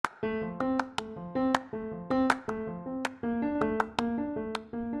Welcome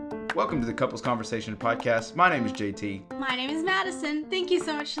to the Couples Conversation Podcast. My name is JT. My name is Madison. Thank you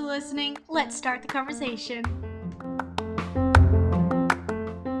so much for listening. Let's start the conversation.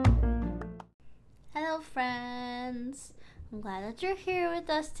 Hello, friends. I'm glad that you're here with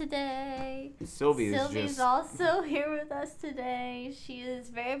us today. Sylvie's also here with us today. She is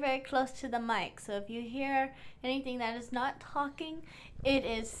very, very close to the mic. So if you hear anything that is not talking, it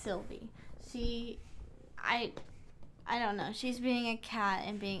is Sylvie. I don't know. She's being a cat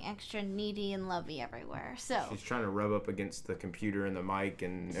and being extra needy and lovey everywhere. So she's trying to rub up against the computer and the mic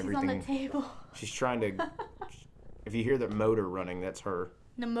and everything. She's on the table. She's trying to. If you hear the motor running, that's her.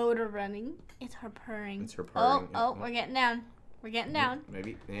 The motor running. It's her purring. It's her purring. Oh, we're getting down. We're getting down.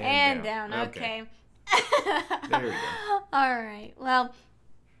 Maybe. And down. Okay. There we go. All right. Well,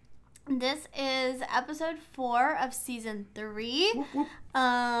 this is episode 4 of season 3. Whoop, whoop.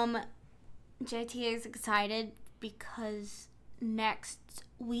 JT is excited because next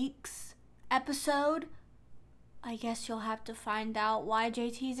week's episode, I guess you'll have to find out why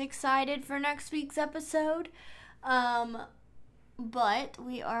JT's excited for next week's episode. But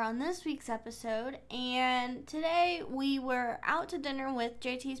we are on this week's episode, and today we were out to dinner with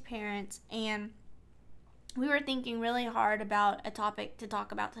JT's parents, and we were thinking really hard about a topic to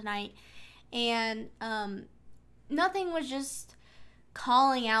talk about tonight, and nothing was just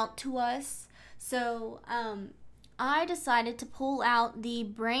calling out to us. So I decided to pull out the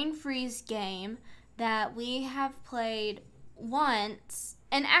brain freeze game that we have played once,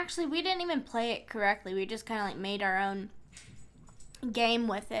 and actually we didn't even play it correctly. We just kind of like made our own game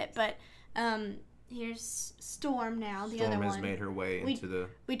with it. But here's Storm now, the other one. Storm has made her way into the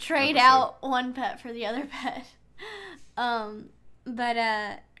we trade episode. out one pet for the other pet.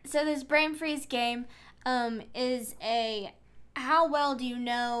 So this brain freeze game is a how well do you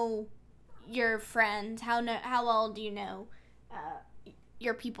know your friends? How well do you know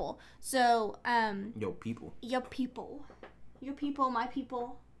your people? So Your people, my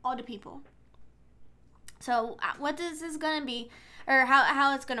people, all the people. So what this is gonna be, or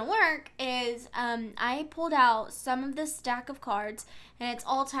how it's gonna work is I pulled out some of this stack of cards, and it's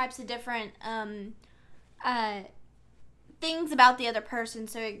all types of different things about the other person.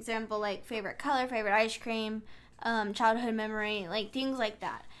 So example, like favorite color, favorite ice cream, childhood memory, like things like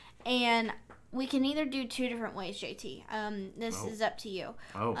that. And we can either do 2 different ways, JT. This is up to you.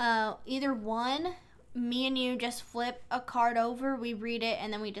 Either one, me and you just flip a card over, we read it,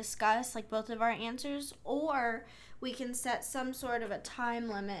 and then we discuss like both of our answers. Or we can set some sort of a time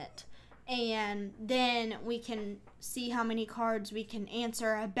limit, and then we can see how many cards we can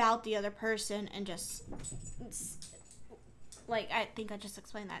answer about the other person, and just like I think I just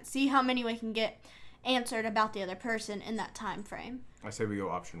explained that. See how many we can get answered about the other person in that time frame. I say we go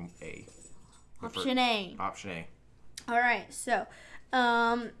option A. Option A. All right, so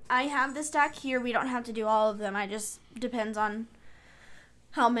I have the stack here. We don't have to do all of them. I just depends on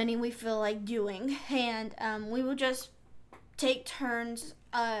how many we feel like doing, and we will just take turns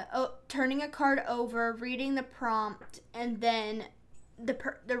turning a card over, reading the prompt, and then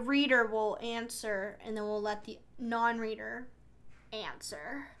the reader will answer, and then we'll let the non-reader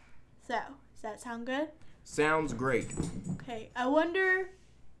answer. So does that sound good? Sounds great. Okay, I wonder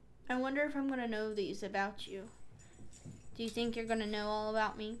if I'm gonna know these about you. Do you think you're gonna know all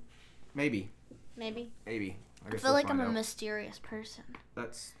about me? Maybe. I feel like I'm a mysterious person.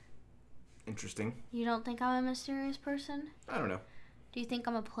 That's interesting. You don't think I'm a mysterious person? I don't know. Do you think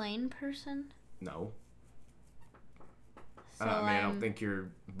I'm a plain person? No. So I don't think you're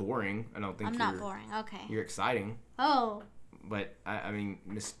boring. I'm not boring. Okay. You're exciting. Oh. But I mean,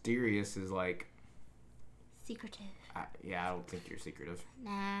 mysterious is like secretive. I don't think you're secretive.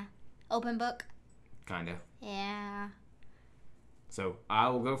 Nah. Open book. Kinda. Yeah. So I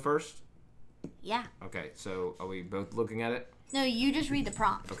will go first. Yeah. Okay. So are we both looking at it? No, you just read the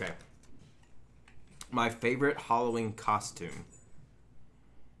prompt. Okay. My favorite Halloween costume.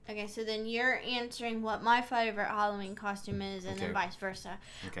 Okay, so then you're answering what my favorite Halloween costume is, and then vice versa.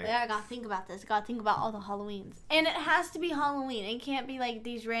 Okay. But I gotta think about this. I gotta think about all the Halloweens. And it has to be Halloween. It can't be like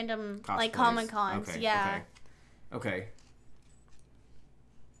these random, Cosplays. like Comic-Cons. Okay, yeah. Okay.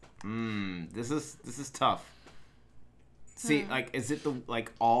 This is tough. See, like, is it the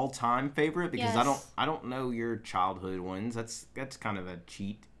all-time favorite? Because yes. I don't know your childhood ones. That's kind of a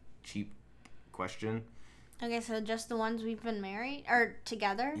cheap question. Okay, so just the ones we've been married or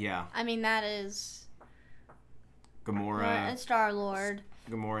together? Yeah. I mean, that is Gamora and Star-Lord.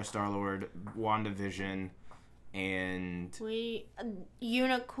 Gamora, Star-Lord, WandaVision, and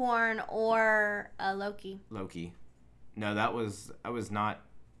Unicorn or Loki. No, that was not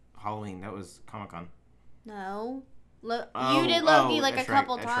Halloween. That was Comic-Con. No. You did Loki like a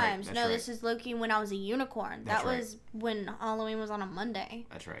couple times. That's no, right. This is Loki when I was a unicorn. That's that was when Halloween was on a Monday.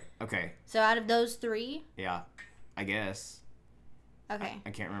 That's right. Okay. So out of those 3? Yeah, I guess. Okay. I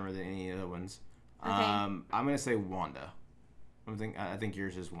can't remember any other ones. Okay. I'm gonna say Wanda. I think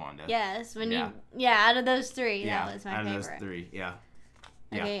yours is Wanda. Yes. Out of those 3, yeah, that was my out favorite. of those 3, yeah.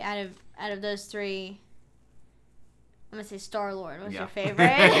 Okay, out of those 3, I'm gonna say Star-Lord was your favorite.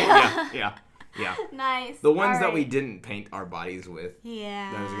 yeah. Nice. The ones that we didn't paint our bodies with.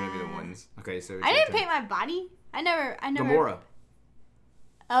 Yeah. Those are gonna be the ones. Okay, so I didn't paint my body. I never. Gamora.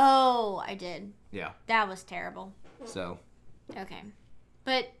 Oh, I did. Yeah. That was terrible. So. Okay,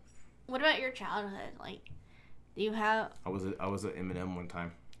 but what about your childhood? Like, do you have? I was an M&M one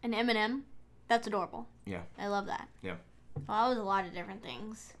time. An M&M? That's adorable. Yeah. I love that. Yeah. Well, I was a lot of different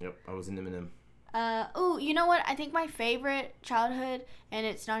things. Yep, I was an M&M. Oh, you know what? I think my favorite childhood, and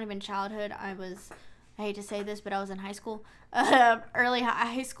it's not even childhood. I hate to say this, but I was in high school, early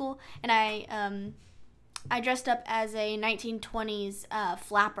high school, and I dressed up as a 1920s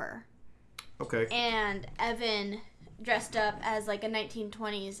flapper. Okay. And Evan dressed up as like a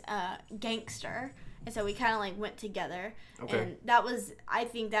 1920s gangster, and so we kind of like went together. Okay. And I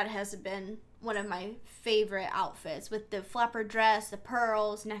think that has been one of my favorite outfits, with the flapper dress, the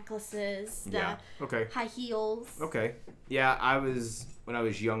pearls, necklaces, the high heels. Okay. Yeah, when I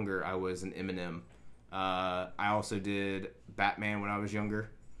was younger, I was an M&M. I also did Batman when I was younger.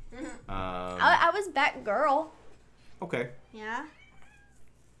 I was Batgirl. Okay. Yeah.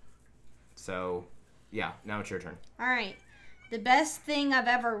 So, yeah, now it's your turn. All right. The best thing I've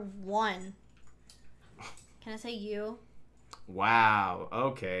ever won. Can I say you? Wow.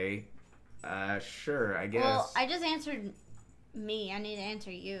 Okay. Sure, I guess. Well, I just answered me. I need to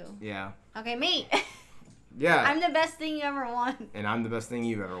answer you. Yeah. Okay, me. Yeah. I'm the best thing you ever won. And I'm the best thing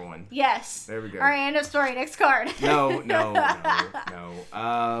you've ever won. Yes. There we go. All right, end of story. Next card. No.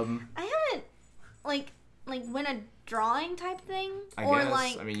 I haven't like win a drawing type thing, I or guess.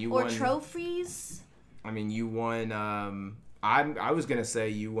 like, I mean, you or won trophies. I mean, you won. I was gonna say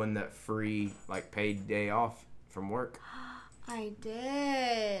you won that free like paid day off from work. I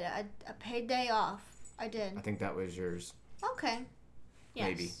did a paid day off. I did. I think that was yours. Okay. Yes.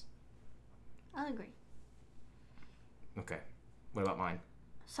 Maybe. I'll agree. Okay. What about mine?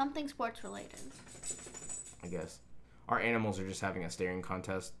 Something sports related. I guess. Our animals are just having a staring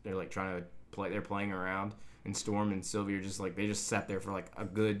contest. They're like trying to play. They're playing around, and Storm and Sylvie are just like they just sat there for like a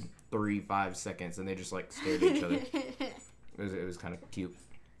good 3-5 seconds, and they just like stared at each other. It was kind of cute.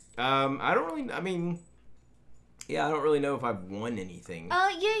 I don't really. I mean, yeah, I don't really know if I've won anything. Yeah.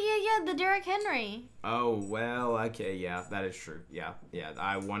 The Derrick Henry. Oh well, okay, yeah, that is true. Yeah.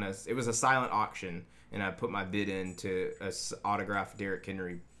 I won It was a silent auction, and I put my bid in to autograph Derrick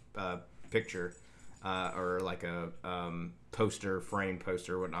Henry picture, or like a framed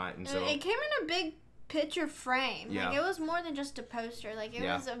poster or whatnot, and so it came in a big picture frame. Yeah. Like, it was more than just a poster. Like, it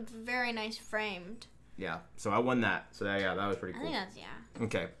was a very nice framed. Yeah, so I won that. So that was pretty cool. I think that's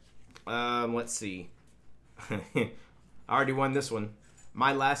Okay. Let's see. I already won this one.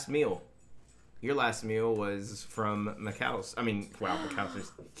 My last meal. Your last meal was from McAllister's.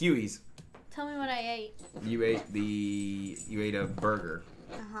 McAllister's. Huey's. Tell me what I ate. You ate a burger.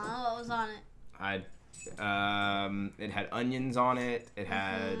 What was on it? It had onions on it. It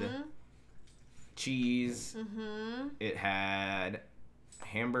had cheese. It had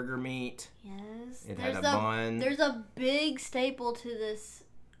hamburger meat. Yes. It had a bun. There's a big staple to this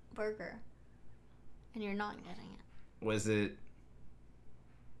burger, and you're not getting it. Was it?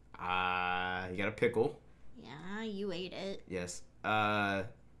 You got a pickle. Yeah, you ate it. Yes. I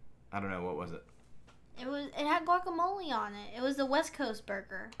don't know, what was it? It had guacamole on it. It was the West Coast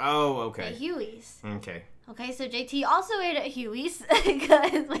burger. Oh, okay. At Huey's. Okay. Okay, so JT also ate at Huey's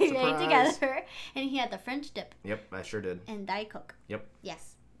because we ate together, and he had the French dip. Yep, I sure did. And Diet Coke. Yep.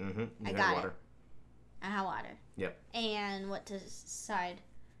 Yes. Mm-hmm. I got water. I had water. Yep. And what to side?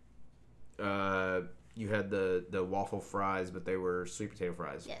 You had the waffle fries, but they were sweet potato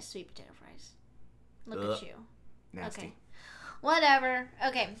fries. Yes, sweet potato fries. Look at you. Nasty. Okay. Whatever.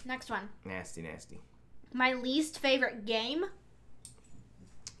 Okay, next one. Nasty. My least favorite game.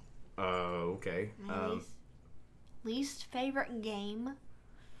 Okay. My least favorite game.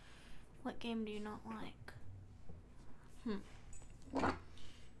 What game do you not like?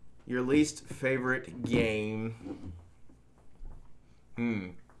 Your least favorite game.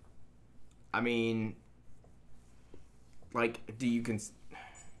 I mean, like, do you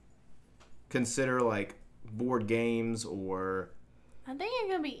consider like board games or? I think it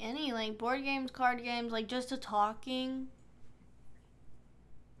could be any, like board games, card games, like just a talking.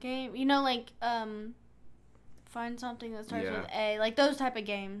 game. You know, like, find something that starts Yeah. with A. Like, those type of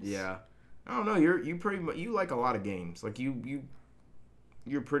games. Yeah. I don't know. You pretty much you like a lot of games. Like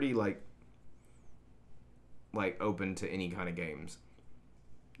you're pretty like open to any kind of games.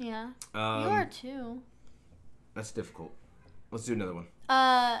 Yeah. You are too. That's difficult. Let's do another one.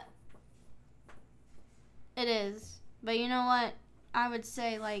 It is. But you know what? I would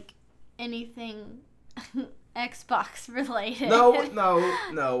say, like, anything Xbox related.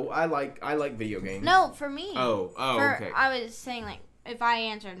 No. I like video games. No, for me. Okay. I was saying, like, if I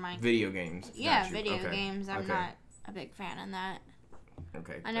answered my... Video games. Yeah, video games. I'm not a big fan in that.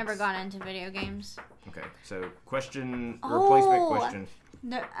 Okay. I never got into video games. Okay, so replacement question.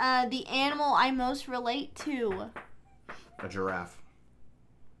 The animal I most relate to. A giraffe.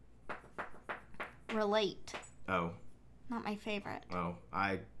 Relate. Oh. Not my favorite. Oh,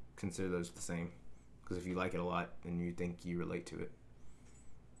 I consider those the same. Because if you like it a lot, then you think you relate to it.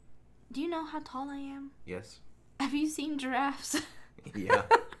 Do you know how tall I am? Yes. Have you seen giraffes? Yeah.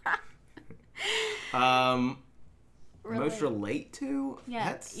 Most relate to?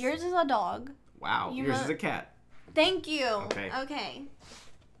 Yeah. Yours is a dog. Wow. Yours is a cat. Thank you. Okay.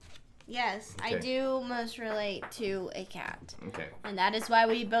 Yes, okay. I do most relate to a cat. Okay. And that is why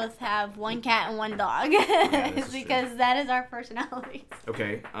we both have one cat and one dog. Because true. That is our personalities.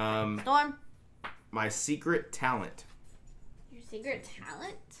 Okay. Storm. My secret talent. Your secret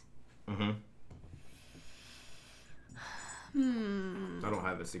talent? Mm-hmm. I don't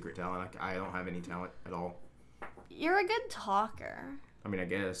have a secret talent. I don't have any talent at all. You're a good talker. I mean, I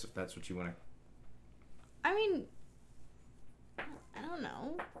guess if that's what you want to. I mean, I don't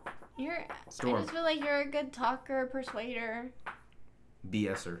know. Storm. I just feel like you're a good talker, persuader.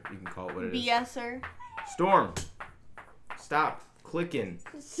 BSer. You can call it what it is. BSer. Storm. Stop clicking.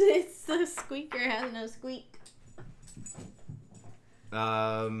 It's the squeaker has no squeak.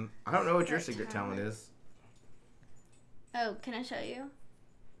 I don't know what your secret talent is. Oh, can I show you?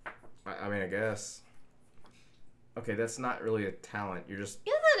 I mean, I guess. Okay, that's not really a talent. You're just.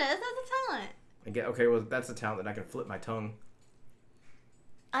 Yes, it is. That's a talent. Okay, well, that's a talent that I can flip my tongue.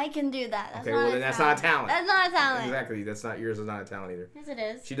 I can do that. That's okay, well, then that's not a talent. That's not a talent. Exactly. That's not yours. Is not a talent either. Yes, it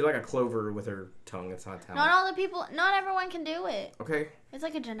is. She did like a clover with her tongue. That's not a talent. Not all the people. Not everyone can do it. Okay. It's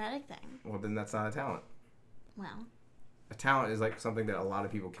like a genetic thing. Well, then that's not a talent. Well. A talent is like something that a lot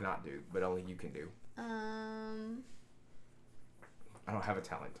of people cannot do, but only you can do. I don't have a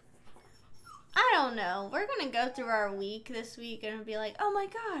talent. I don't know. We're going to go through our week this week and be like, oh my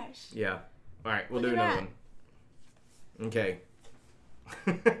gosh. Yeah. All right. We'll do another one. Okay.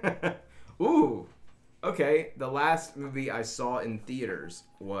 Ooh. Okay. The last movie I saw in theaters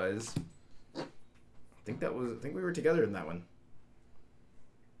was. I think we were together in that one.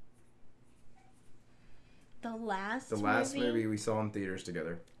 The last movie we saw in theaters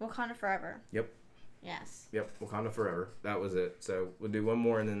together. Wakanda Forever. Yep. Yes. Yep. Wakanda Forever. That was it. So we'll do one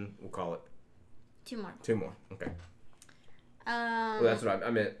more and then we'll call it. Two more. Okay. Well, that's what I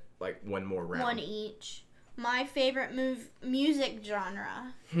meant. Like one more round. One each. My favorite music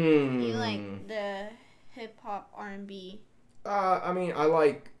genre. You like the hip hop R&B? I mean, I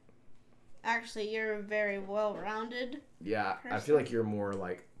like. Actually, you're very well rounded. Yeah, person. I feel like you're more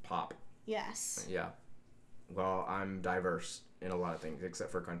like pop. Yes. Yeah. Well, I'm diverse in a lot of things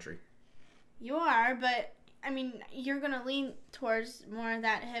except for country. You are, but I mean, you're gonna lean towards more of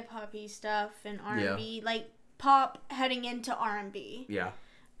that hip hoppy stuff and R&B, like pop heading into R&B. Yeah.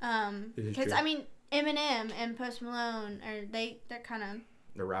 Because I mean, Eminem and Post Malone they're kind of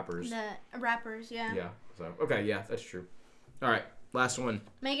the rappers. The rappers, yeah. Yeah. So okay, yeah, that's true. All right, last one.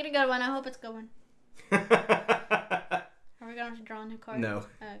 Make it a good one. I hope it's a good one. Are we going to draw a new card? No.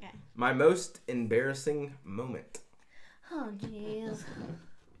 Okay. My most embarrassing moment. Oh, jeez.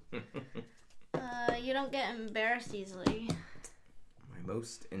 You don't get embarrassed easily. My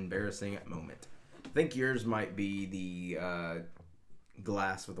most embarrassing moment. I think yours might be the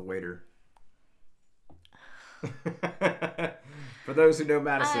glass with the waiter. For those who know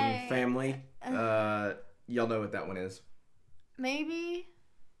Madison family, y'all know what that one is. Maybe.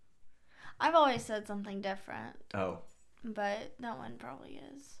 I've always said something different. Oh. But that one probably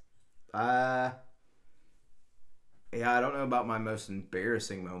is. Yeah, I don't know about my most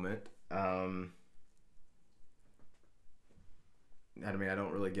embarrassing moment. I mean, I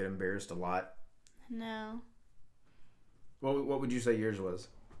don't really get embarrassed a lot. No. What would you say yours was?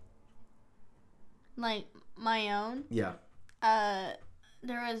 Like, my own? Yeah. There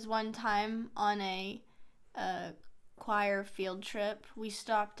was one time on a choir field trip. We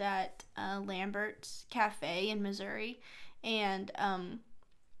stopped at Lambert's Cafe in Missouri, and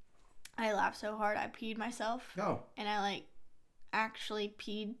I laughed so hard I peed myself. Oh. And I actually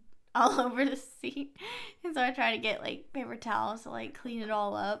peed all over the seat. And so I tried to get, like, paper towels to, like, clean it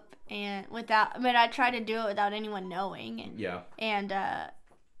all up. And but I tried to do it without anyone knowing. Yeah. And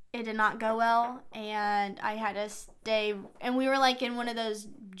it did not go well. And I had to stay. And we were, like, in one of those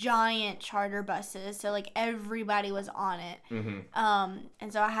giant charter buses. So, like, everybody was on it. Mm-hmm.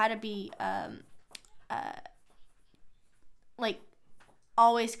 And so I had to be, like,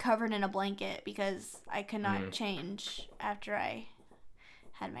 always covered in a blanket because I could not change after I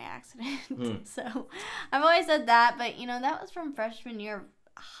had my accident. So I've always said that, but that was from freshman year of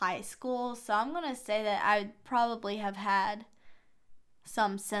high school, so I'm gonna say that I probably have had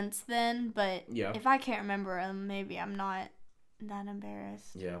some since then, but if I can't remember them, maybe I'm not that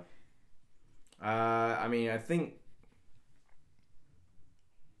embarrassed. Yeah. I mean, I think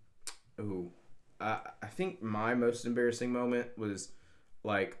I think my most embarrassing moment was,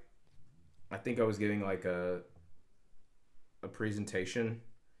 like, I think I was giving, like, a presentation,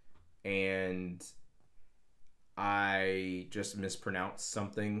 and I just mispronounced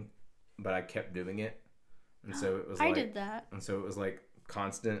something, but I kept doing it, and so it was I did that. And so it was, like,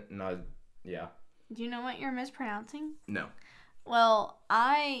 constant, and yeah. Do you know what you're mispronouncing? No. Well,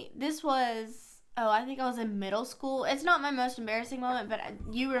 I think I was in middle school. It's not my most embarrassing moment, but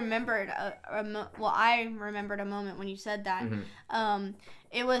you remembered I remembered a moment when you said that. Mm-hmm.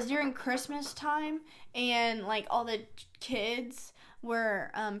 It was during Christmas time, and, like, all the kids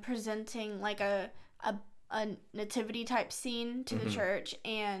were presenting, like, a nativity type scene to the church,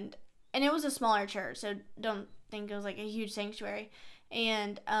 and it was a smaller church, so don't think it was, like, a huge sanctuary.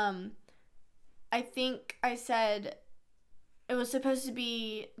 And I think I said it was supposed to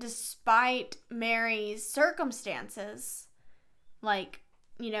be despite Mary's circumstances, like,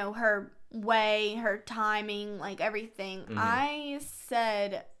 her way, her timing, like, everything. I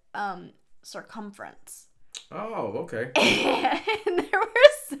said circumference. Oh, okay. And there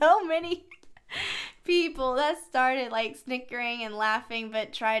were so many people that started, like, snickering and laughing,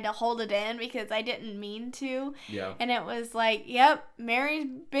 but tried to hold it in because I didn't mean to. Yeah. And it was like, yep, Mary's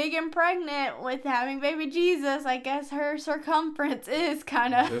big and pregnant with having baby Jesus. I guess her circumference is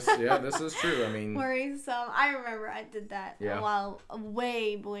kind of this is true. I mean, worrisome. I remember I did that way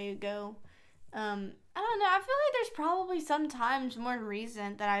ago. I don't know. I feel like there's probably sometimes more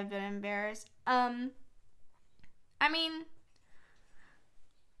recent that I've been embarrassed. I mean,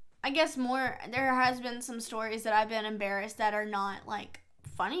 I guess there has been some stories that I've been embarrassed that are not, like,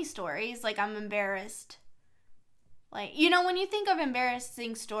 funny stories. Like, I'm embarrassed. Like, when you think of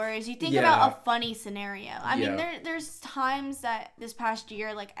embarrassing stories, you think about a funny scenario. I mean, there's times that this past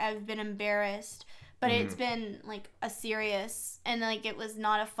year, like, I've been embarrassed, but it's been, like, a serious, and, like, it was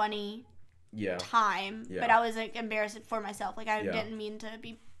not a funny time. Yeah. But I was, like, embarrassed for myself. Like, I didn't mean to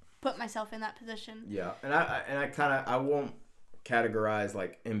put myself in that position. Yeah, and I won't categorize,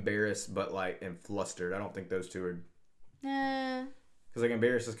 like, embarrassed, but, like, and flustered. I don't think those two are. Because, like,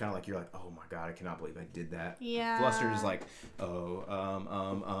 embarrassed is kind of like, you're like, oh my god, I cannot believe I did that. Yeah. Flustered is like,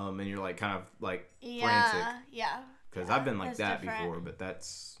 and you're, like, kind of, like, frantic. Yeah. Because I've been like that different. before, but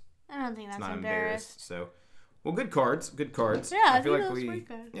that's. I don't think that's not embarrassed. So, well, good cards. Yeah, I feel like we.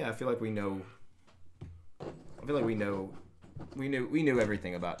 Yeah, I feel like we know. We knew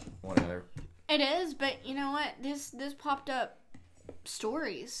everything about one another. It is, but you know what? This popped up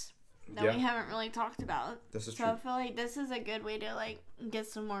stories that we haven't really talked about. This is true. So I feel like this is a good way to, like, get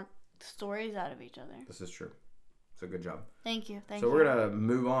some more stories out of each other. This is true. So good job. Thank you. So we're gonna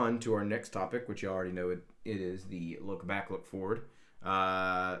move on to our next topic, which you already know. It is the look back, look forward.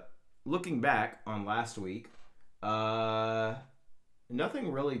 Looking back on last week, nothing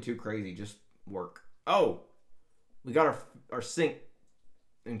really too crazy. Just work. Oh, we got our sink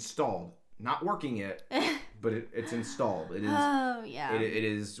installed. Not working yet, but it's installed. It is. Oh yeah. It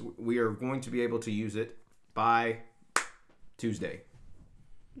is. We are going to be able to use it by Tuesday.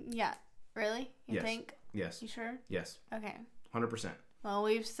 Yeah. Really? You think? Yes. You sure? Yes. Okay. 100%. Well,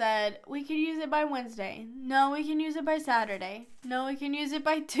 we've said we could use it by Wednesday. No, we can use it by Saturday. No, we can use it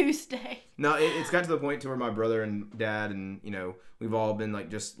by Tuesday. No, it's got to the point to where my brother and dad and we've all been,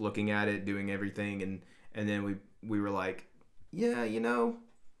 like, just looking at it, doing everything, and then we were like, yeah,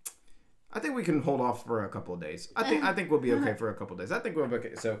 I think we can hold off for a couple of days. I think we'll be okay for a couple of days. I think we'll be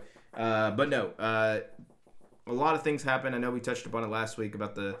okay. So, but no, a lot of things happened. I know we touched upon it last week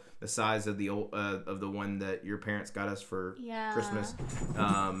about the size of the old of the one that your parents got us for Christmas.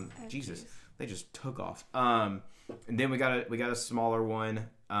 Jesus, they just took off. And then we got a smaller one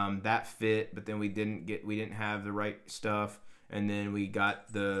that fit, but then we didn't have the right stuff. And then we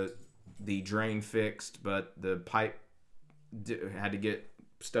got the drain fixed, but the pipe had to get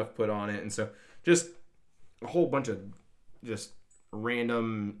stuff put on it, and so just a whole bunch of just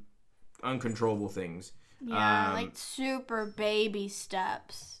random, uncontrollable things. Yeah, like super baby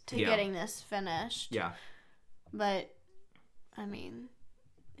steps to getting this finished. Yeah. But, I mean,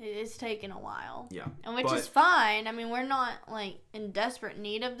 it's taken a while. Yeah. And which is fine. I mean, we're not, like, in desperate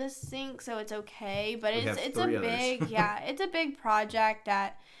need of this sink, so it's okay. But it's a big, it's a big project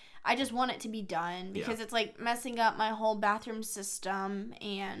that I just want it to be done because it's, like, messing up my whole bathroom system.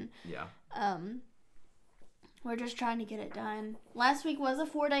 And, we're just trying to get it done. Last week was a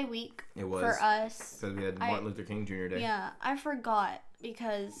 4-day week. It was. For us. Because we had Martin Luther King Jr. Day. Yeah, I forgot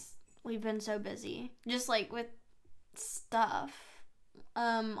because we've been so busy. Just, like, with stuff.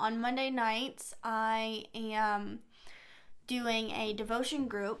 On Monday nights, I am doing a devotion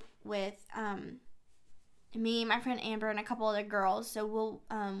group with me, my friend Amber, and a couple other girls. So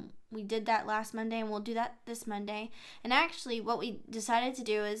we did that last Monday, and we'll do that this Monday. And actually, what we decided to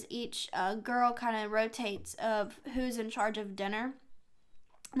do is each girl kind of rotates of who's in charge of dinner.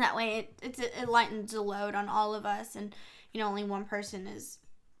 That way, it lightens the load on all of us, and only one person is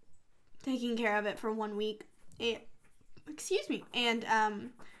taking care of it for 1 week. Excuse me. And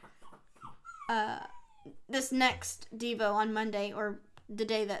this next Devo on Monday, or the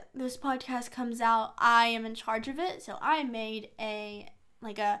day that this podcast comes out, I am in charge of it. So I made a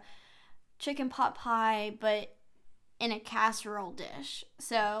chicken pot pie, but in a casserole dish.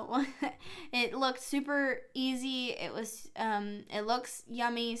 So it looked super easy. It was it looks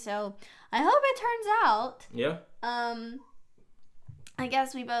yummy. So I hope it turns out. Yeah. I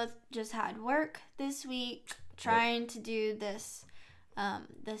guess we both just had work this week trying to do this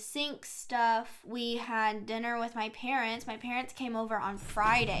the sink stuff. We had dinner with my parents. My parents came over on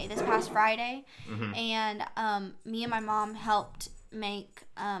Friday, this past Friday, and me and my mom helped make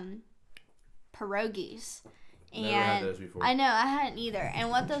pierogies. Never had those before. I know, I hadn't either. And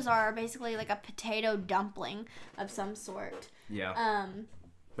what those are basically like a potato dumpling of some sort. Yeah.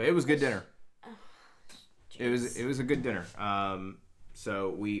 But it was good dinner. It was a good dinner. So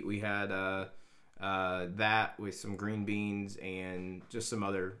we had that with some green beans and just some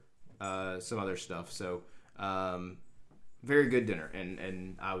other stuff. So very good dinner,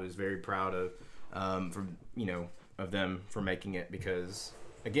 and I was very proud of of them for making it, because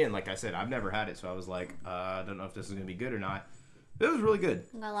again, like I said, I've never had it, so I was like, I don't know if this is gonna be good or not. It was really good.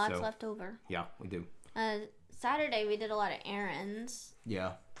 We got lots left over. Yeah, we do. Saturday we did a lot of errands.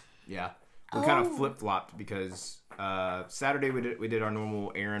 Yeah. We kind of flip-flopped because Saturday we did our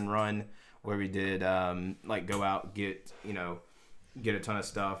normal errand run where we did go out, get a ton of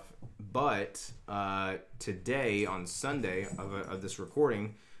stuff. But today, on Sunday of this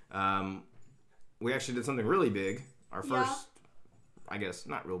recording, we actually did something really big. Our first, I guess,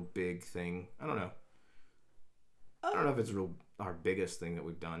 not real big thing. I don't know. I don't know if it's our biggest thing that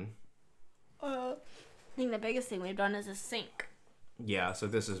we've done. I think the biggest thing we've done is a sink. Yeah, so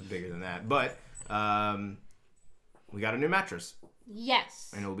this is bigger than that. But we got a new mattress.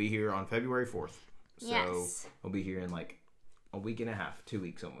 Yes. And it'll be here on February 4th. So yes. It'll be here in like a week and a half, 2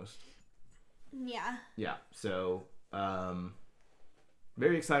 weeks almost. Yeah. Yeah. So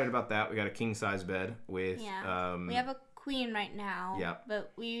very excited about that. We got a king size bed with we have a queen right now. Yeah.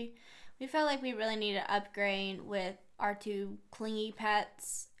 But we felt like we really need to upgrade with our 2 clingy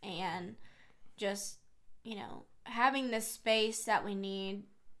pets and just, having the space that we need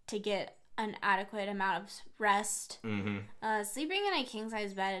to get an adequate amount of rest. Mm-hmm. Sleeping in a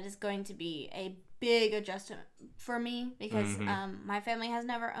king-size bed is going to be a big adjustment for me because my family has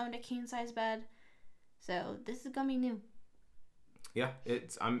never owned a king-size bed, so this is gonna be new. Yeah,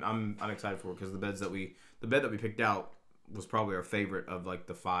 I'm excited for it because the bed that we picked out was probably our favorite of like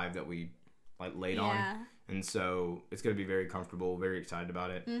the 5 that we laid on, and so it's gonna be very comfortable. Very excited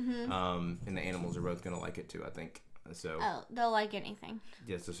about it. Mm-hmm. And the animals are both gonna like it too, I think. So they'll like anything.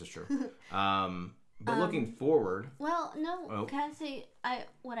 Yes, this is true. But looking forward. Well, no. Can I say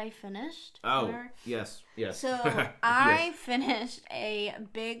what I finished? Oh, or? yes. So I finished a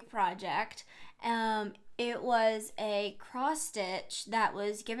big project. It was a cross stitch that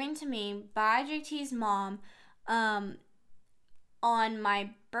was given to me by JT's mom. On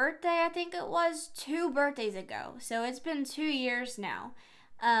my birthday, I think it was 2 birthdays ago. So it's been 2 years now.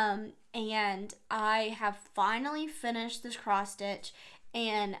 And I have finally finished this cross stitch,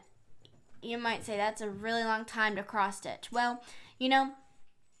 and you might say that's a really long time to cross stitch. Well,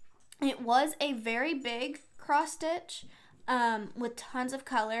 it was a very big cross stitch, with tons of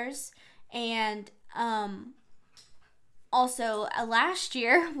colors, and, also last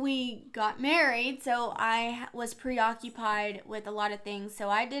year we got married, so I was preoccupied with a lot of things, so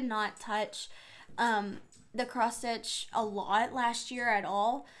I did not touch, the cross stitch a lot last year at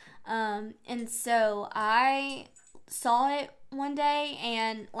all. And so I saw it one day,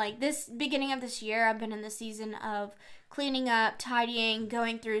 and like this beginning of this year, I've been in the season of cleaning up, tidying,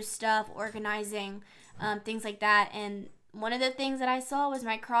 going through stuff, organizing, things like that. And one of the things that I saw was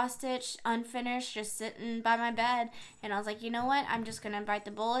my cross stitch unfinished, just sitting by my bed. And I was like, you know what? I'm just gonna bite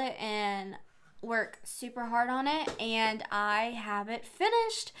the bullet and work super hard on it, and I have it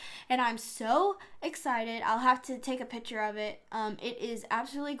finished, and I'm so excited. I'll have to take a picture of it. It is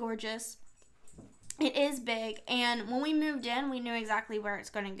absolutely gorgeous. It is big, and when we moved in, we knew exactly where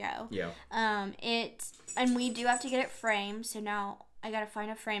it's going to go. Yeah. And we do have to get it framed, so now I got to find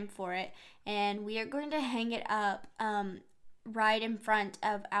a frame for it, and we are going to hang it up right in front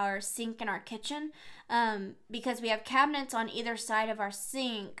of our sink in our kitchen, because we have cabinets on either side of our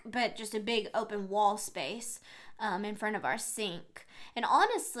sink, but just a big open wall space in front of our sink. And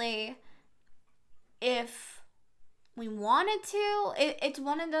honestly, if we wanted to, it's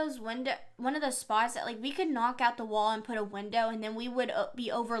one of those spots that like we could knock out the wall and put a window, and then we would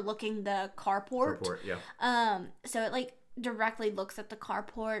be overlooking the carport. Yeah. So it like directly looks at the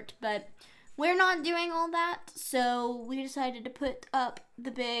carport, but we're not doing all that, so we decided to put up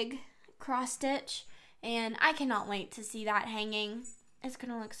the big cross stitch, and I cannot wait to see that hanging. It's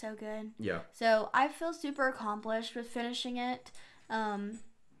gonna look so good. Yeah. So I feel super accomplished with finishing it.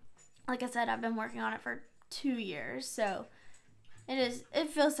 Like I said, I've been working on it for 2 years, so it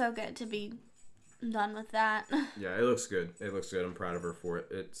feels so good to be done with that. Yeah, it looks good. It looks good. I'm proud of her for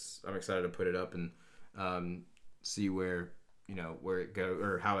it. I'm excited to put it up and see where it goes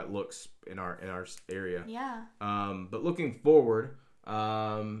or how it looks in our area. Yeah. But looking forward,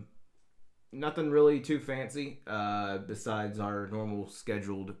 nothing really too fancy besides our normal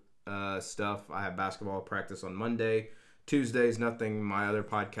scheduled stuff. I have basketball practice on Monday. Tuesdays, nothing. My other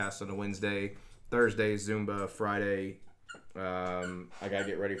podcast on a Wednesday. Thursdays, Zumba. Friday, I gotta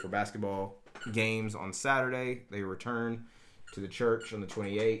get ready for basketball games on Saturday. They return to the church on the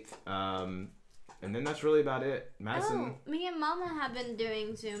 28th. And then that's really about it. Madison. Oh, me and Mama have been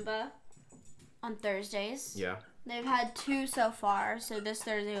doing Zumba on Thursdays. Yeah. They've had 2 so far, so this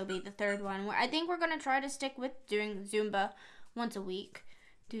Thursday will be the 3rd one. I think we're going to try to stick with doing Zumba once a week.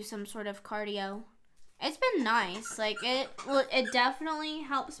 Do some sort of cardio. It's been nice. Like, it definitely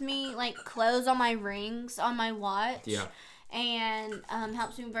helps me, like, close on my rings on my watch. Yeah. And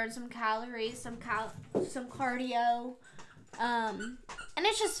helps me burn some calories, some cardio. And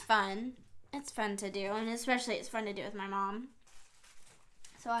it's just fun. It's fun to do, and especially it's fun to do with my mom.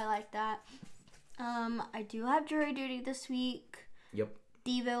 So I like that. I do have jury duty this week. Yep.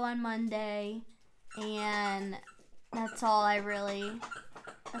 Devo on Monday, and that's all I really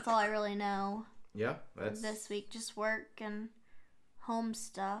know. Yeah, that's this week. Just work and home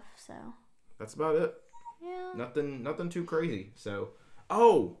stuff. So that's about it. Yeah. Nothing too crazy. So,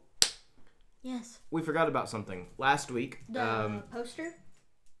 yes, we forgot about something last week. The poster.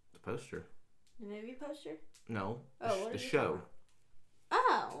 The poster. The movie poster? No. Oh, the show.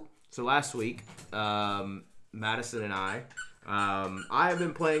 Oh. So last week, Madison and I have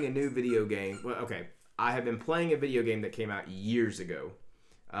been playing a new video game. Well, okay. I have been playing a video game that came out years ago.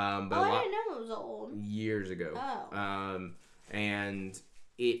 I didn't know it was old. Years ago. Oh. And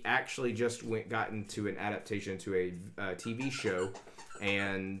it actually just got into an adaptation to a TV show.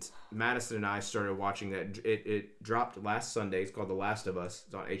 And Madison and I started watching that. It dropped last Sunday. It's called The Last of Us.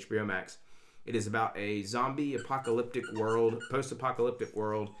 It's on HBO Max. It is about a zombie apocalyptic world, post-apocalyptic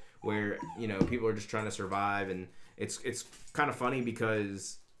world where, people are just trying to survive, and it's kind of funny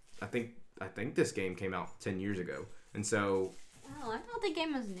because I think this game came out 10 years ago. And so I thought the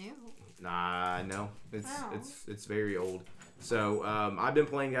game was new. Nah, no. It's very old. So, I've been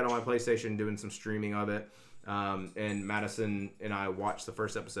playing that on my PlayStation, doing some streaming of it. And Madison and I watched the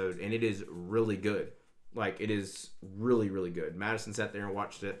first episode, and it is really good. Like, it is really, really good. Madison sat there and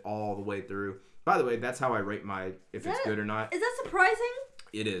watched it all the way through. By the way, that's how I rate if it's good or not. Is that surprising?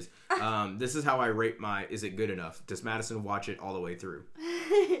 It is. This is how I rate is it good enough? Does Madison watch it all the way through?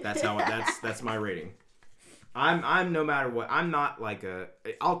 That's my rating. I'm no matter what. I'm not like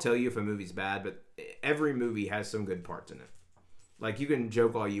I'll tell you if a movie's bad, but every movie has some good parts in it. Like, you can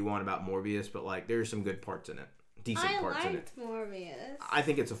joke all you want about Morbius, but like, there's some good parts in it. Decent parts in it. I liked Morbius. I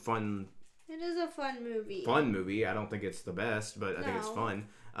think it's a fun... It is a fun movie. Fun movie. I don't think it's the best, but I think it's fun.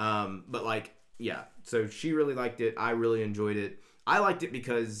 But like, yeah. So she really liked it. I really enjoyed it. I liked it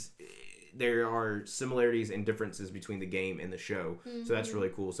because there are similarities and differences between the game and the show. Mm-hmm. So that's really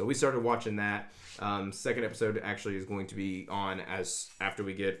cool. So we started watching that. Second episode actually is going to be on after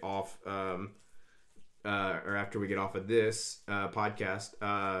we get off, or after we get off of this podcast.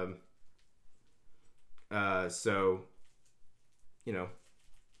 So,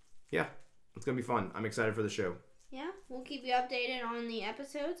 yeah. It's going to be fun. I'm excited for the show. Yeah? We'll keep you updated on the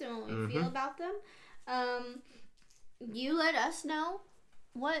episodes and what we feel about them. You let us know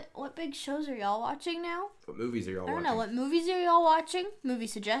what big shows are y'all watching now? What movies are y'all watching? I don't know. What movies are y'all watching? Movie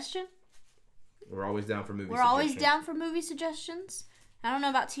suggestion? We're always down for We're always down for movie suggestions. I don't know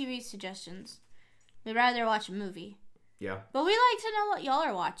about TV suggestions. We'd rather watch a movie. Yeah. But we like to know what y'all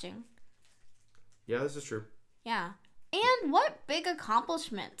are watching. Yeah, this is true. Yeah. And what big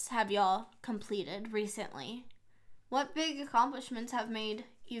accomplishments have y'all completed recently? What big accomplishments have made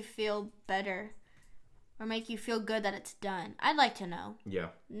you feel better or make you feel good that it's done? I'd like to know. Yeah.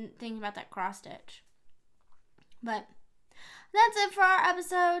 Thinking about that cross stitch. But that's it for our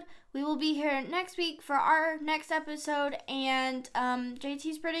episode. We will be here next week for our next episode, and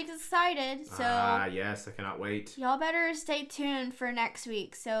JT's pretty excited, so yes, I cannot wait. Y'all better stay tuned for next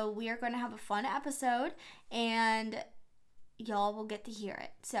week. So we are going to have a fun episode, and y'all will get to hear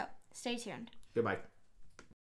it. So stay tuned. Goodbye.